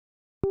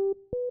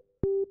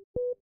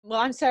Well,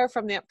 I'm Sarah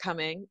from The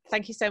Upcoming.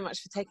 Thank you so much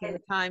for taking the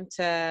time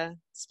to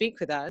speak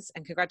with us,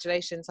 and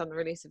congratulations on the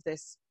release of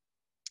this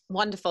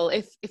wonderful,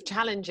 if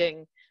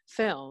challenging,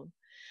 film.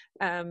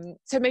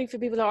 So maybe for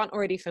people who aren't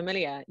already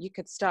familiar, you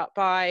could start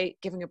by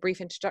giving a brief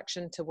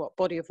introduction to what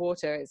Body of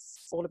Water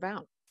is all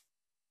about.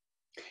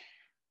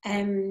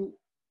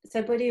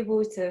 So Body of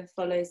Water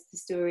follows the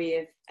story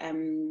of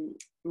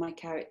my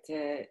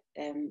character,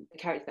 the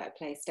character that I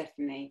play,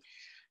 Stephanie,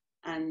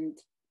 and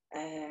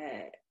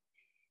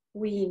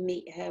we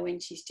meet her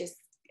when she's just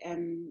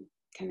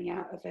coming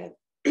out of a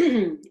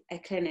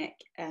clinic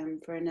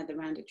for another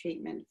round of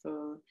treatment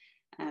for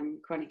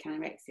chronic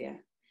anorexia.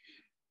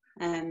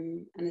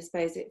 And I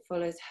suppose it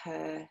follows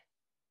her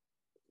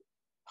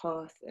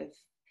path of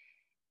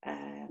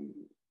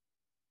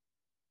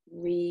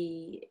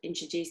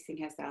reintroducing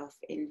herself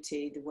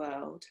into the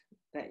world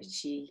that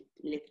she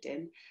lived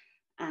in,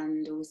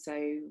 and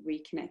also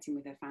reconnecting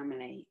with her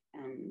family.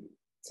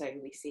 So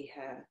we see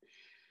her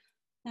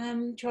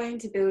trying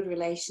to build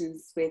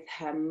relations with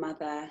her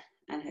mother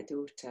and her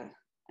daughter,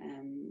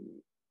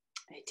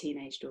 her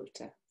teenage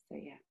daughter. So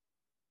yeah.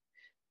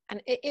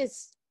 And it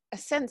is a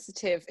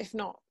sensitive, if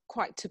not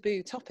quite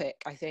taboo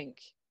topic, I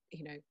think,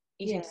 eating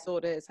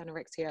disorders,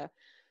 anorexia.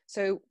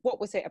 So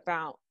what was it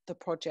about the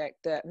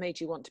project that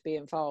made you want to be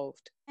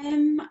involved?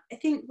 I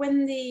think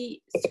when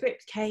the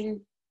script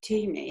came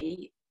to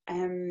me,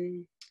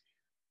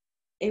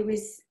 it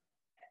was,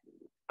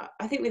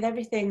 I think with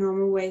everything,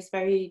 I'm always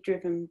very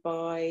driven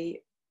by,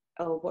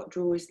 what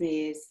draws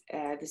me is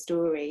the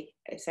story,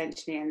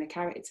 essentially, and the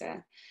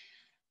character.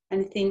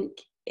 And I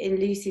think in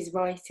Lucy's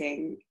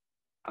writing,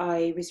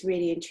 I was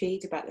really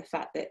intrigued about the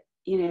fact that,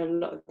 a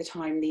lot of the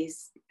time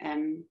this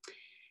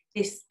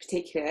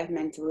particular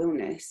mental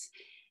illness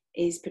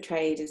is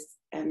portrayed as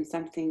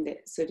something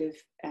that sort of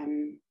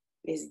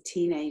is a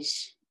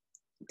teenage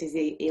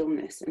disease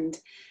illness,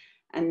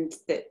 and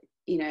that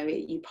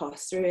you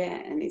pass through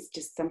it, and it's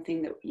just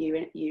something that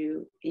you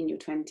in your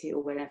 20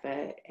 or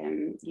whatever,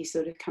 you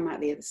sort of come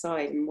out the other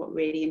side. And what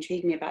really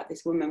intrigued me about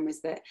this woman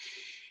was that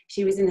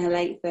she was in her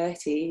late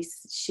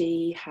 30s.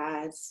 She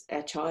had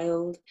a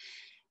child.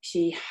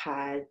 She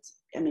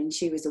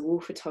was a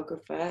war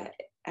photographer,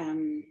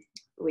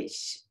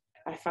 which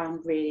I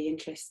found really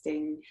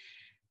interesting,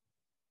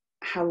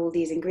 how all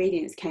these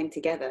ingredients came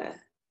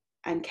together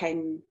and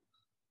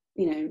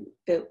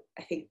built,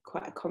 I think,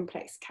 quite a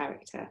complex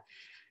character.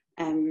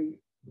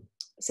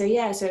 So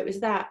it was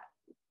that,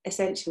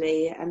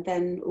 essentially. And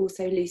then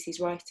also Lucy's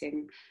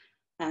writing,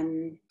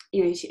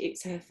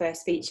 it's her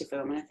first feature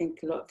film, and I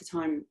think a lot of the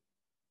time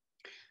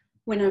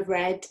when I've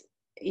read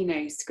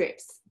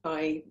scripts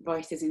by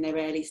writers in their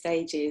early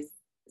stages,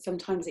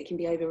 sometimes it can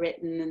be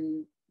overwritten,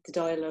 and the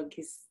dialogue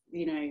is,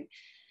 the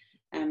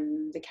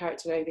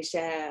character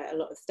overshare a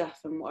lot of stuff.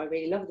 And what I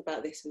really loved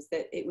about this was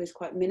that it was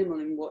quite minimal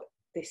in what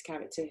this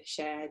character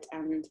shared,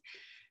 and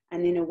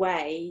in a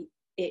way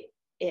it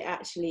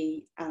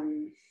actually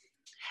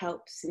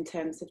helps in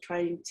terms of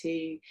trying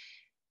to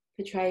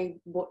portray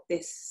how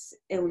this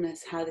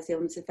illness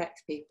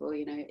affects people.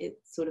 It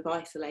sort of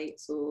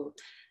isolates, or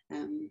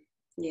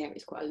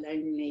it's quite a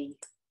lonely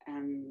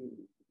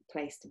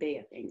place to be,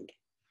 I think.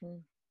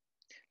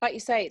 Like you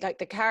say, like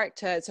the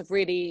characters have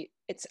really,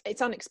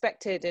 it's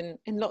unexpected in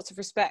lots of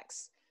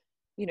respects.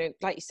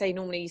 Like you say,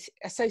 normally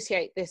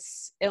associate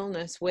this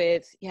illness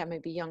with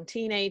maybe young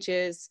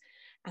teenagers,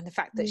 and the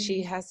fact that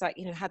she has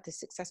had this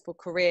successful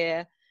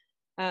career.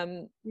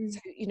 So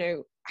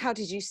how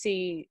did you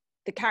see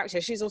the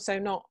character? She's also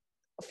not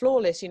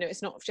flawless.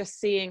 It's not just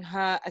seeing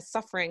her as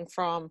suffering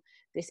from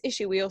this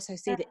issue. We also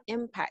see the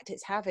impact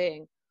it's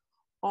having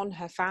on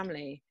her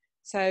family.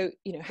 So,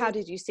 how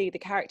did you see the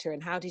character,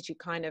 and how did you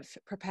kind of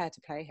prepare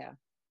to play her?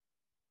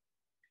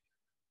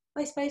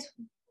 I suppose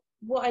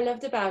what I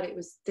loved about it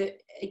was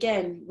that,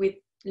 again, with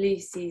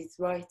Lucy's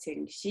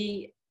writing,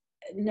 she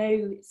at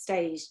no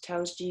stage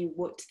tells you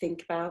what to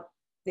think about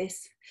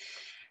this,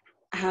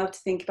 how to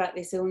think about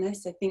this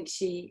illness. I think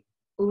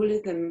all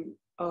of them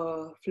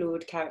are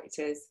flawed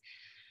characters.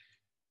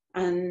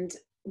 And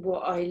what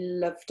I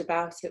loved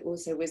about it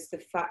also was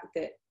the fact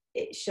that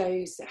it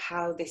shows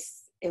how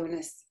this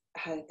illness,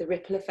 the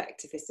ripple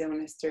effect of this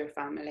illness through a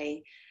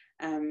family,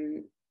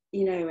 and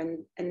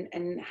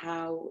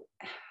how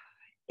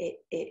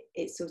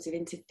it sort of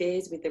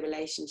interferes with the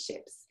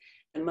relationships,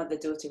 the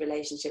mother-daughter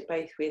relationship,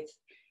 both with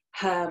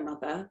her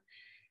mother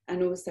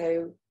and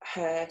also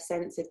her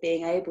sense of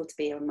being able to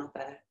be a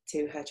mother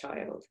to her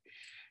child.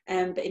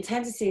 But in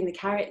terms of seeing the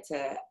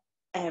character,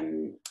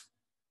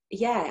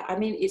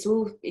 it's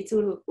all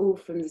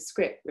from the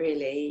script,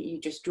 really. You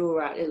just draw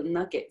out little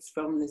nuggets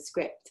from the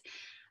script.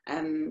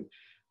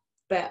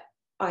 But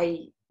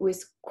I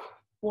was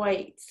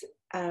quite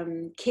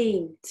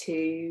keen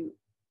to,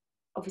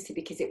 obviously,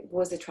 because it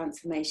was a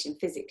transformation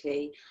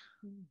physically,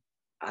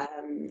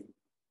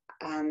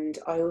 and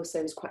I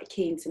also was quite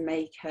keen to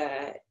make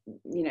her,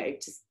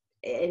 just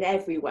in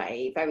every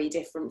way very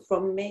different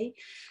from me.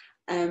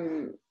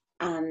 And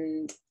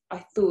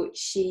I thought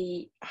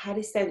she had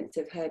a sense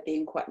of her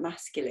being quite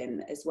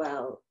masculine as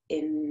well,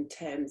 in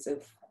terms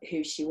of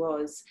who she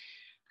was.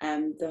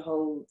 The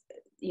whole,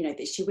 you know,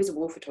 that she was a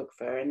war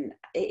photographer, and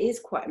it is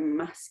quite a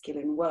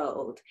masculine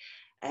world,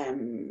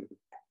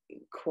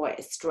 quite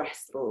a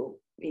stressful,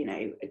 you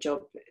know, a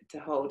job to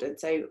hold. And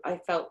so I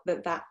felt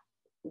that that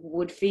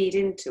would feed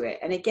into it.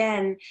 And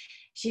again,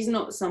 she's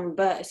not some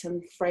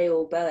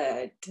frail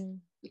bird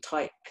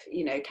type,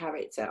 you know,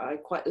 character. I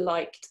quite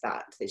liked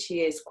that she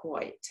is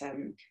quite,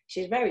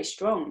 she's very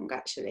strong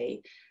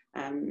actually,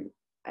 and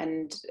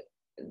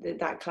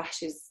that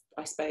clashes,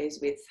 I suppose,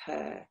 with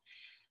her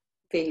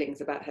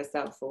feelings about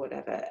herself or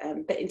whatever.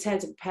 But in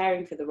terms of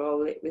preparing for the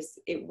role, it was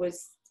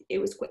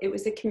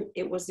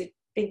a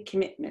big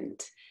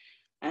commitment.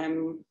 I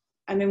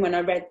mean, when I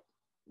read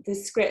the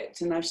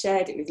script and I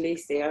shared it with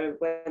Lucy,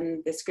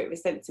 when the script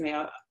was sent to me,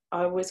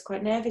 I was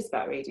quite nervous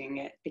about reading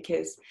it,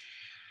 because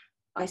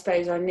I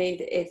suppose I knew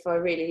that if I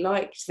really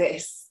liked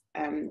this,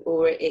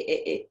 or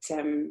it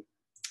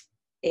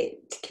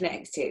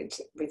connected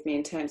with me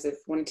in terms of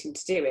wanting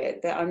to do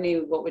it, that I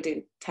knew what would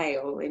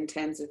entail in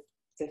terms of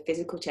the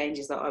physical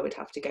changes that I would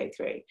have to go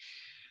through.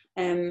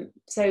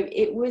 So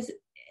it was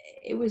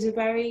a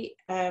very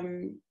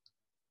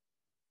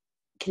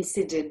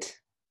considered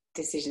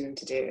decision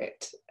to do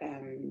it,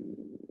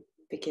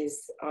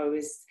 because I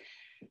was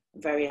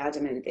very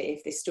adamant that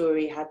if the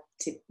story had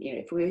to, you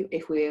know,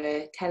 if we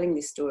were telling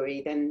this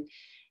story, then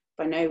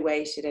by no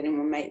way should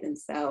anyone make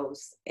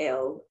themselves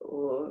ill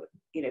or,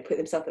 you know, put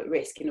themselves at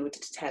risk in order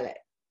to tell it.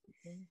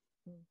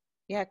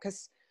 Yeah,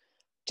 because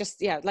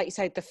just, yeah, like you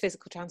said, the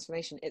physical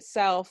transformation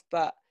itself,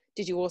 but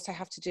did you also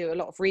have to do a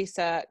lot of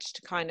research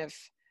to kind of,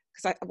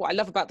 because what I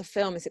love about the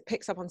film is it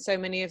picks up on so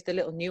many of the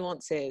little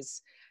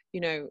nuances, you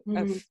know,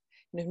 of, you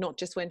know, not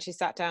just when she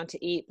sat down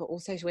to eat, but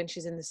also when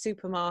she's in the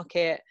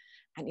supermarket,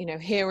 and, you know,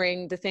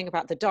 hearing the thing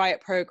about the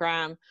diet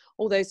program,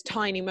 all those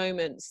tiny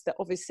moments that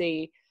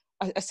obviously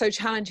are so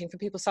challenging for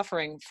people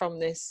suffering from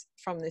this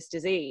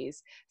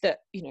disease,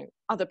 that, you know,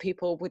 other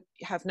people would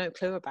have no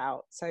clue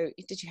about. So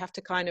did you have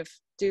to kind of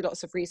do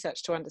lots of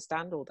research to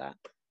understand all that?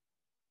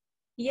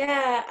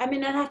 Yeah, I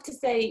mean, I have to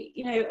say,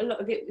 you know, a lot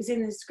of it was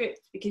in the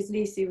script, because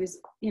Lucy was,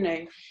 you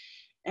know,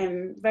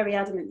 very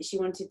adamant that she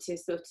wanted to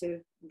sort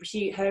of,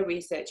 her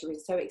research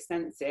was so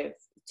extensive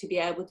to be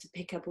able to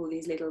pick up all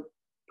these little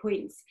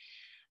points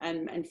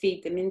and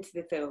feed them into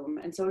the film.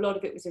 And so a lot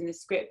of it was in the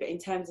script. But in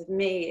terms of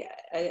me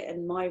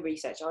and my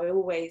research, I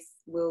always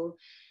will,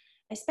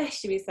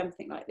 especially with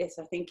something like this,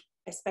 I think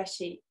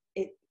especially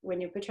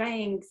when you're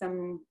portraying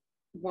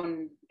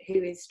someone who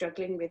is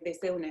struggling with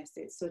this illness,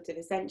 it's sort of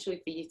essential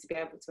for you to be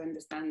able to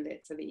understand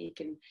it, so that you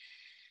can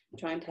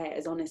try and play it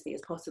as honestly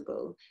as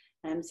possible.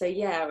 So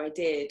yeah, I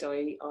did.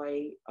 I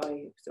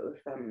sort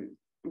of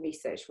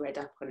researched, read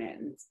up on it,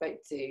 and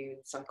spoke to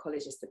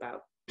psychologists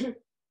about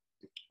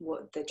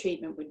what the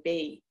treatment would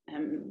be,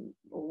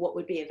 or what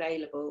would be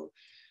available,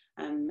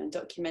 and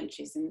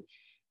documentaries,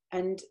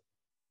 and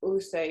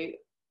also,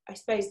 I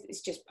suppose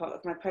it's just part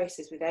of my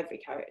process with every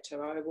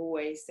character. I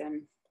always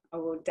I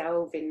will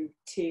delve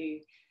into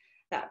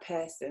that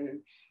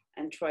person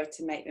and try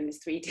to make them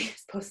as 3D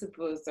as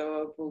possible. So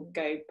I will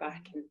go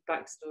back and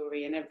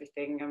backstory and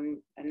everything.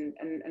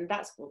 And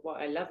that's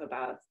what I love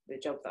about the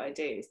job that I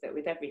do, is that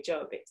with every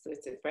job, it sort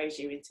of throws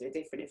you into a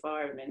different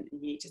environment,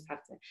 and you just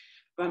have to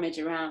rummage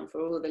around for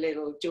all the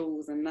little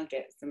jewels and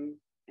nuggets and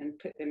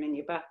put them in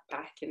your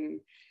backpack and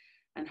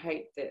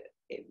hope that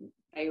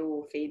they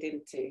all feed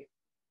into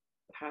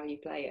how you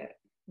play it.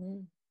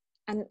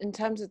 And in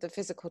terms of the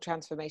physical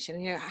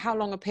transformation, you know, how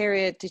long a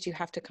period did you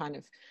have to kind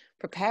of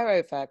prepare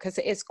over? Because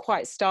it is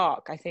quite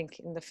stark, I think,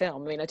 in the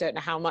film. I mean, I don't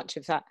know how much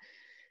of that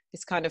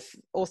is kind of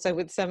also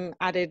with some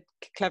added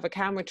clever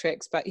camera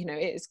tricks, but, you know,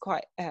 it is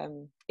quite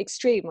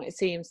extreme what it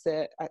seems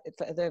that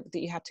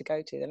you had to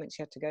go to, the lengths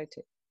you had to go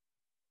to.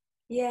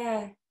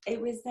 Yeah,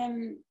 it was,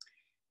 so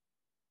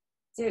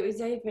it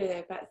was over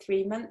about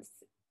 3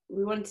 months.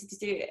 We wanted to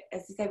do it,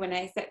 as I say, when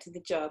I accepted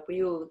the job,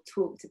 we all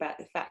talked about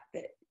the fact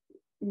that,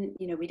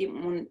 you know, we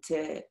didn't want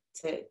to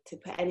put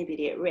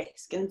anybody at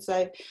risk. And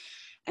so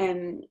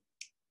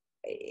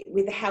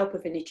with the help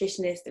of a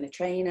nutritionist and a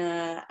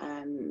trainer,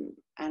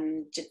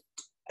 and just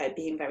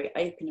being very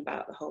open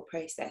about the whole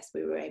process,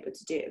 we were able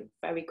to do it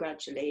very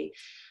gradually.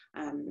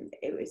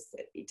 It was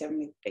done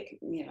with,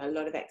 you know, a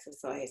lot of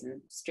exercise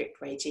and strict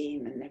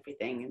regime and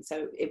everything. And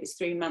so it was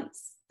 3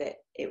 months that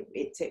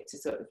it took to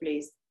sort of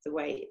lose the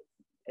weight,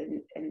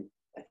 and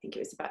I think it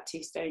was about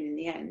 2 stone in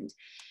the end.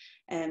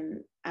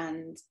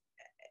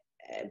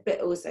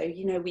 But also,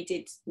 you know, we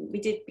did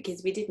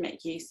because we did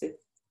make use of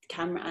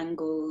camera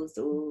angles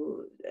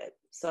or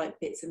side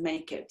bits of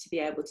makeup to be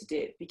able to do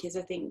it, because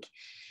I think,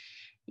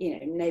 you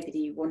know,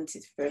 nobody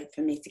wanted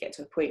for me to get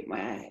to a point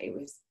where it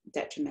was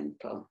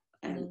detrimental.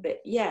 But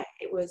yeah,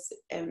 it was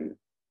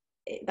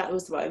that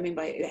was what I mean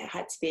by it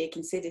had to be a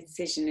considered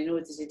decision in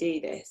order to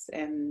do this.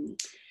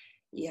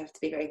 You have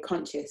to be very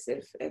conscious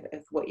of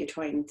what you're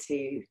trying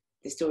to,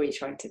 the story you're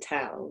trying to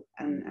tell,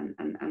 and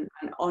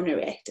honour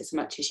it as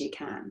much as you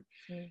can.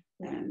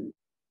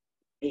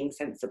 being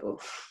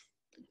sensible.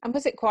 And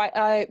was it quite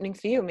eye-opening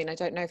for you? I mean, I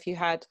don't know if you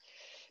had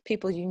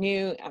people you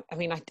knew. I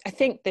mean, I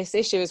think this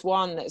issue is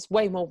one that's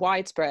way more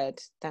widespread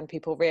than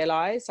people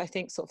realize. I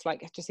think sort of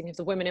like just thinking of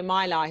the women in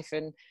my life,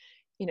 and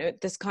you know,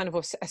 there's kind of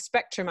a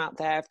spectrum out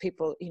there of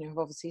people, you know, who've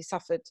obviously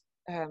suffered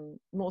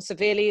more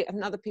severely,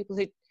 and other people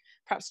who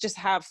perhaps just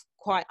have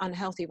quite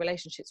unhealthy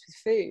relationships with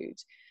food.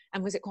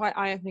 And was it quite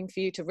eye-opening for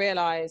you to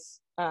realize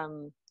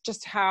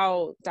just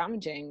how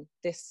damaging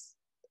this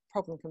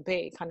problem can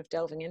be, kind of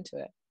delving into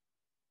it?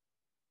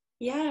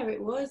 Yeah,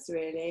 it was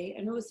really.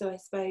 And also, I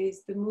suppose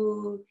the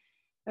more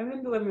I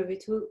remember when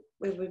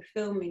we were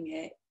filming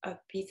it, I'd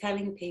be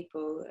telling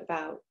people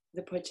about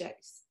the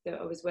projects that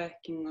I was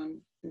working on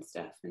and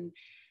stuff, and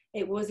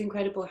it was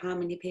incredible how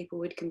many people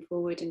would come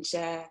forward and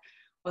share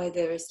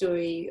either a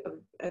story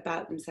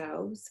about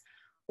themselves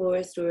or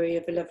a story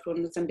of a loved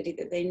one or somebody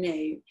that they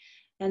knew.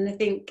 And I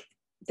think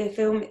the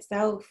film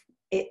itself,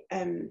 it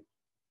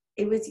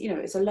was, you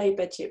know, it's a low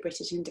budget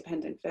British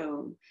independent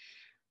film,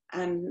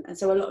 and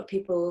so a lot of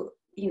people,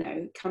 you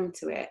know, come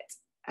to it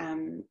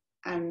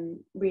and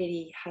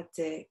really had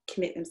to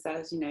commit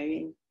themselves, you know,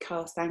 in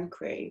cast and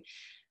crew,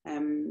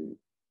 and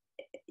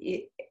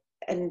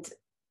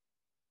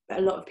a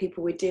lot of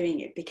people were doing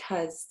it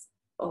because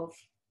of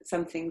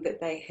something that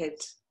they had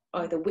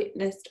either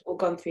witnessed or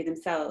gone through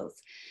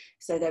themselves.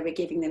 So they were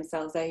giving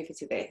themselves over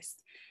to this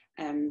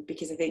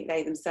because I think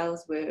they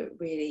themselves were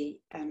really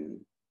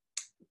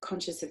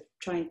conscious of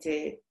trying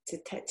to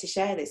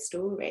share this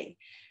story.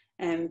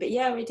 But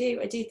yeah, I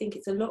do think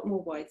it's a lot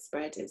more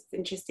widespread. It's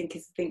interesting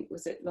because I think,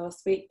 was it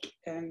last week,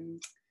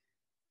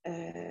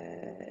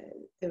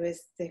 there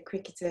was the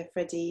cricketer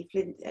Freddie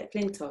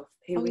Flintoff,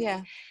 who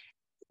was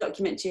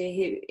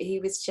documentary he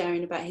was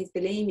sharing about his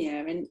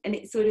bulimia, and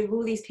it's sort of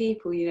all these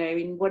people, you know,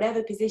 in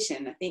whatever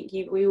position. I think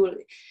we all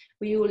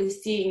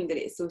assume that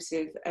it's sort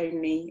of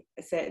only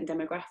a certain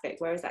demographic,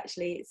 whereas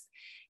actually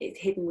it's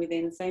hidden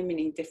within so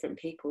many different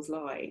people's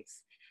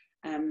lives,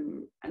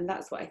 and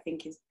that's what I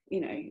think is,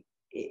 you know,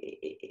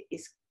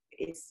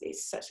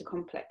 it's such a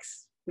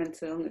complex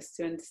mental illness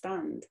to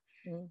understand.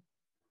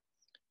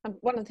 And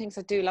one of the things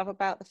I do love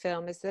about the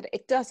film is that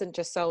it doesn't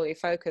just solely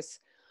focus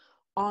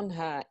on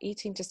her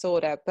eating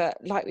disorder, but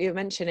like we were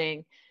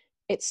mentioning,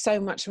 it's so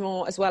much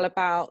more as well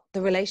about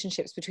the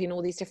relationships between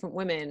all these different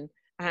women,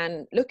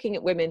 and looking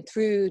at women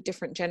through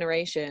different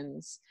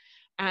generations,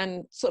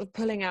 and sort of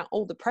pulling out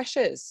all the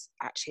pressures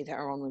actually that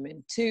are on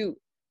women to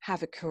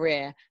have a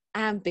career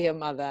and be a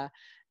mother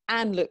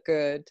and look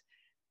good.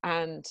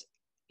 And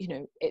you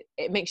know,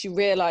 it makes you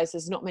realize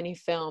there's not many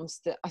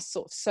films that are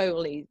sort of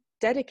solely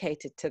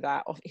dedicated to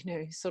that, or, you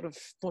know, sort of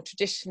more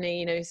traditionally,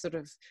 you know, sort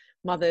of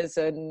mothers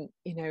and,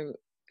 you know,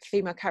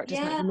 female characters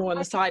might be more on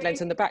the sidelines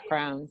in the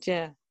background.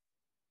 Yeah,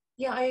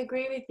 I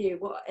agree with you.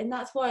 And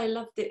that's why I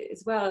loved it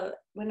as well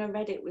when I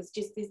read it, was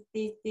just these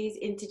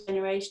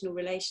intergenerational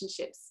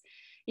relationships,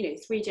 you know,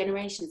 3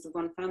 generations of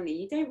one family.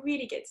 You don't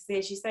really get to see,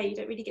 as you say, you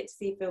don't really get to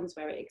see films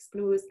where it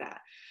explores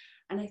that.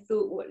 And I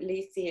thought what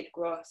Lucy had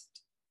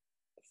grasped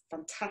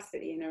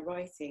fantastically in her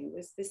writing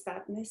was the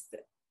sadness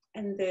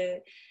and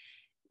the,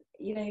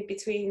 you know,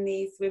 between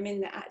these women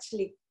that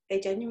actually they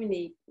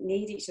genuinely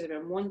need each other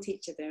and want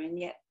each other, and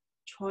yet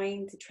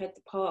trying to tread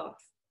the path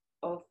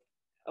of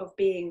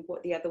being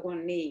what the other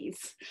one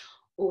needs,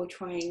 or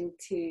trying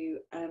to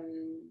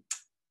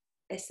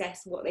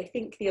assess what they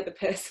think the other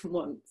person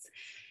wants,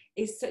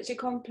 is such a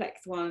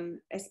complex one,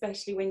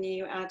 especially when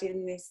you add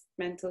in this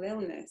mental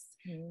illness.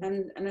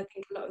 And I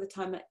think a lot of the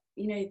time,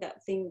 you know,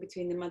 that thing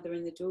between the mother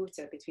and the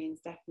daughter, between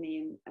Stephanie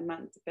and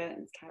Amanda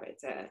Burton's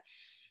character,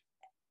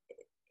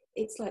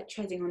 it's like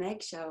treading on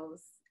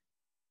eggshells,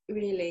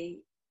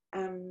 really.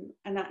 And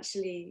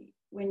actually,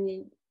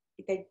 when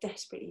they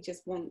desperately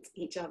just want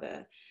each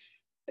other,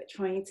 but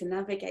trying to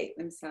navigate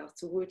themselves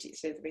towards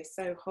each other is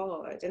so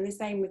hard. And the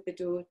same with the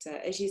daughter.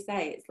 As you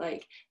say, it's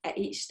like at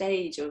each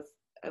stage of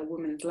a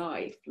woman's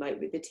life, like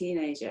with the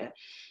teenager,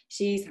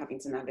 she's having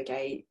to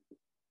navigate,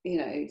 you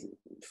know,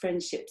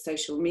 friendship,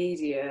 social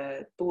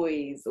media,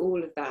 boys,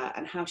 all of that,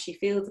 and how she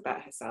feels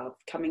about herself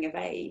coming of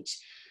age.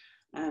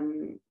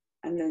 And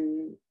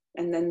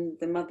then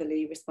the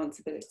motherly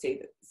responsibility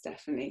that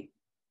Stephanie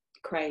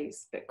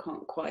craves but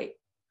can't quite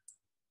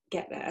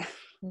get there.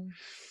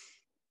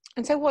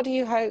 And so what do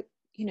you hope,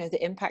 you know,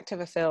 the impact of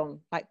a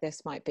film like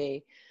this might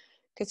be?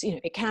 Because, you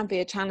know, it can be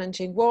a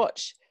challenging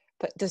watch,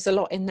 but there's a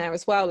lot in there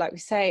as well, like we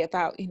say,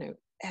 about, you know,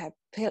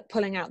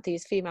 pulling out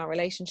these female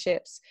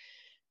relationships.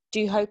 Do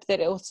you hope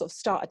that it will sort of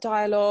start a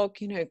dialogue,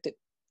 you know, that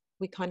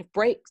we kind of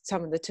break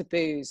some of the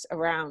taboos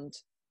around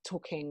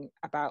talking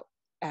about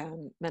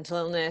mental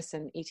illness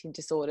and eating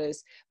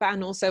disorders, but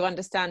and also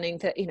understanding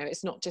that, you know,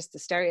 it's not just the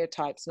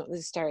stereotypes, not the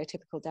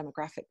stereotypical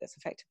demographic that's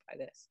affected by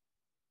this?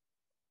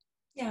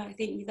 Yeah, I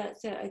think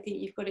that's it. I think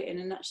you've got it in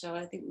a nutshell.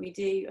 I think we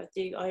do.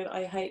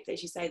 I hope that,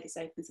 as you say, this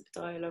opens up a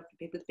dialogue for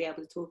people to be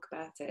able to talk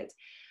about it,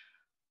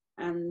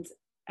 and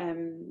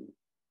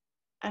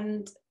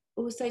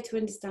also to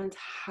understand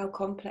how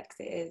complex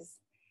it is,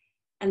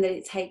 and that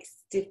it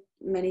takes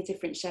many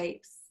different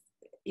shapes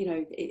you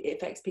know, it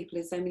affects people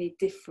in so many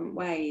different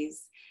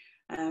ways,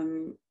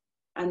 and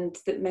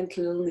that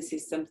mental illness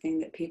is something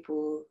that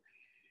people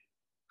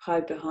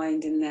hide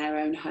behind in their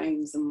own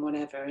homes and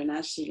whatever. And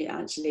actually,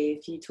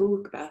 if you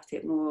talk about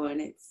it more,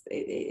 and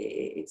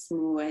it's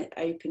more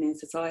open in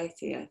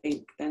society, I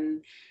think,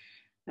 then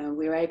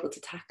we're able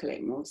to tackle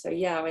it more. So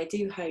yeah, I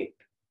do hope,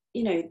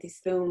 you know,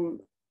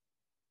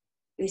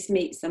 this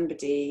meets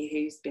somebody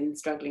who's been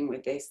struggling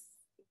with this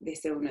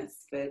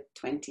illness for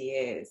 20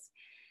 years,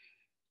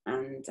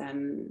 and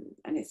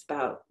it's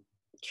about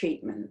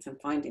treatment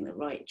and finding the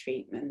right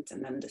treatment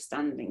and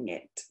understanding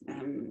it,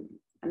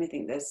 and I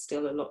think there's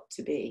still a lot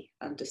to be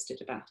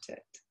understood about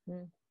it.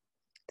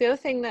 The other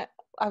thing that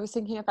I was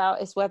thinking about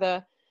is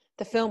whether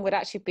the film would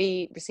actually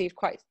be received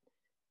quite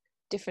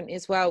different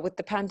as well with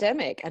the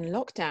pandemic and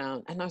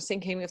lockdown. And I was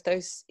thinking of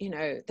those, you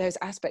know, those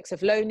aspects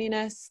of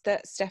loneliness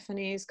that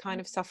Stephanie is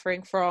kind of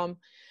suffering from,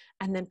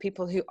 and then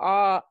people who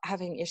are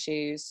having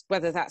issues,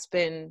 whether that's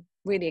been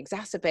really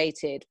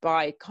exacerbated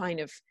by kind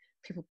of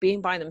people being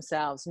by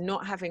themselves,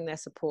 not having their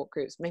support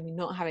groups, maybe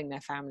not having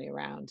their family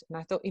around. And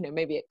I thought, you know,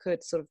 maybe it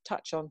could sort of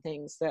touch on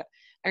things that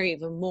are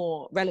even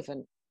more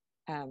relevant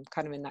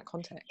kind of in that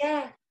context.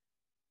 Yeah,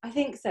 I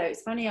think so.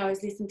 It's funny, I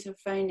was listening to a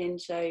phone-in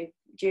show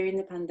during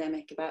the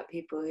pandemic about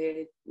people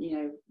who,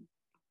 you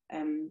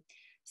know,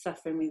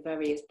 suffering with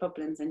various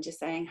problems, and just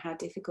saying how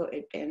difficult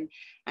it'd been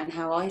and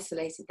how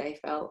isolated they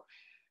felt.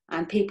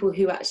 And people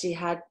who actually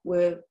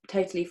were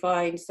totally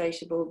fine,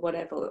 sociable,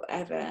 whatever,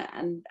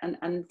 and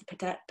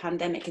the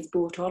pandemic has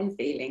brought on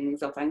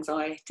feelings of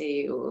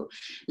anxiety or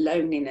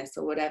loneliness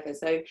or whatever.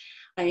 So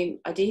I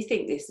do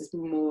think this is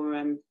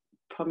more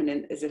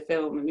prominent as a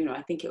film, and, you know,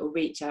 I think it will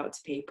reach out to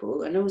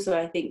people. And also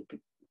I think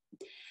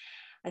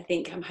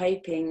I'm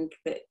hoping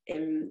that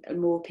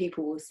more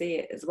people will see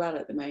it as well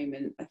at the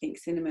moment. I think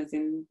cinema's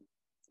in,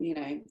 you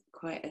know,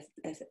 quite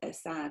a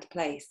sad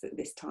place at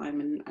this time,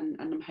 and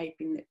I'm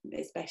hoping that,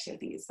 especially, I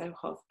think it's so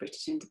hard for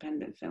British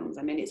independent films.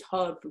 I mean, it's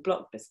hard for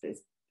blockbusters.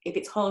 If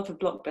it's hard for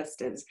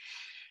blockbusters,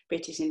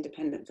 British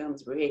independent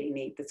films really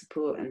need the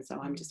support, and so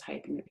I'm just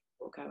hoping that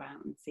people will go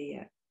out and see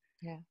it,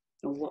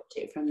 or watch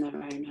it from their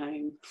own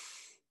home.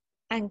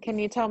 And can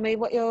you tell me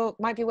what you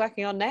might be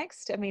working on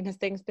next? I mean, has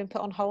things been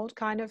put on hold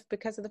kind of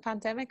because of the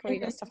pandemic, or you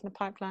got stuff in the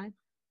pipeline?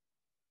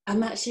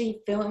 I'm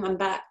actually filming. I'm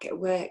back at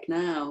work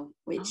now,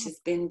 which has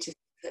been just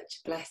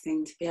such a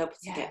blessing to be able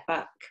to get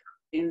back.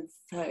 And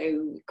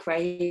so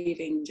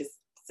craving just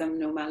some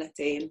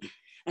normality,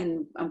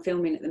 and I'm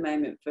filming at the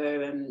moment for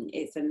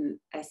it's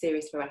a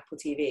series for Apple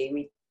TV.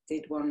 We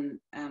did one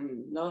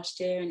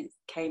last year, and it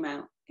came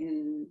out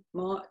in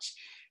March,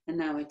 and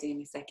now we're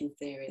doing a second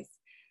series.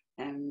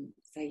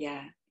 So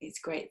yeah, it's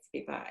great to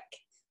be back.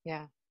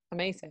 Yeah,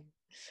 amazing.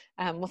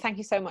 Well, thank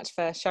you so much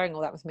for sharing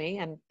all that with me,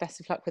 and best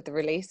of luck with the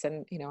release.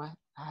 And, you know, I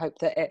hope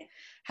that it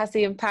has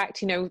the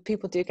impact, you know,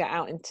 people do get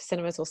out into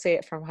cinemas or see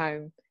it from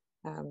home.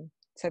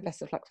 So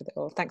best of luck with it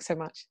all. Thanks so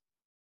much.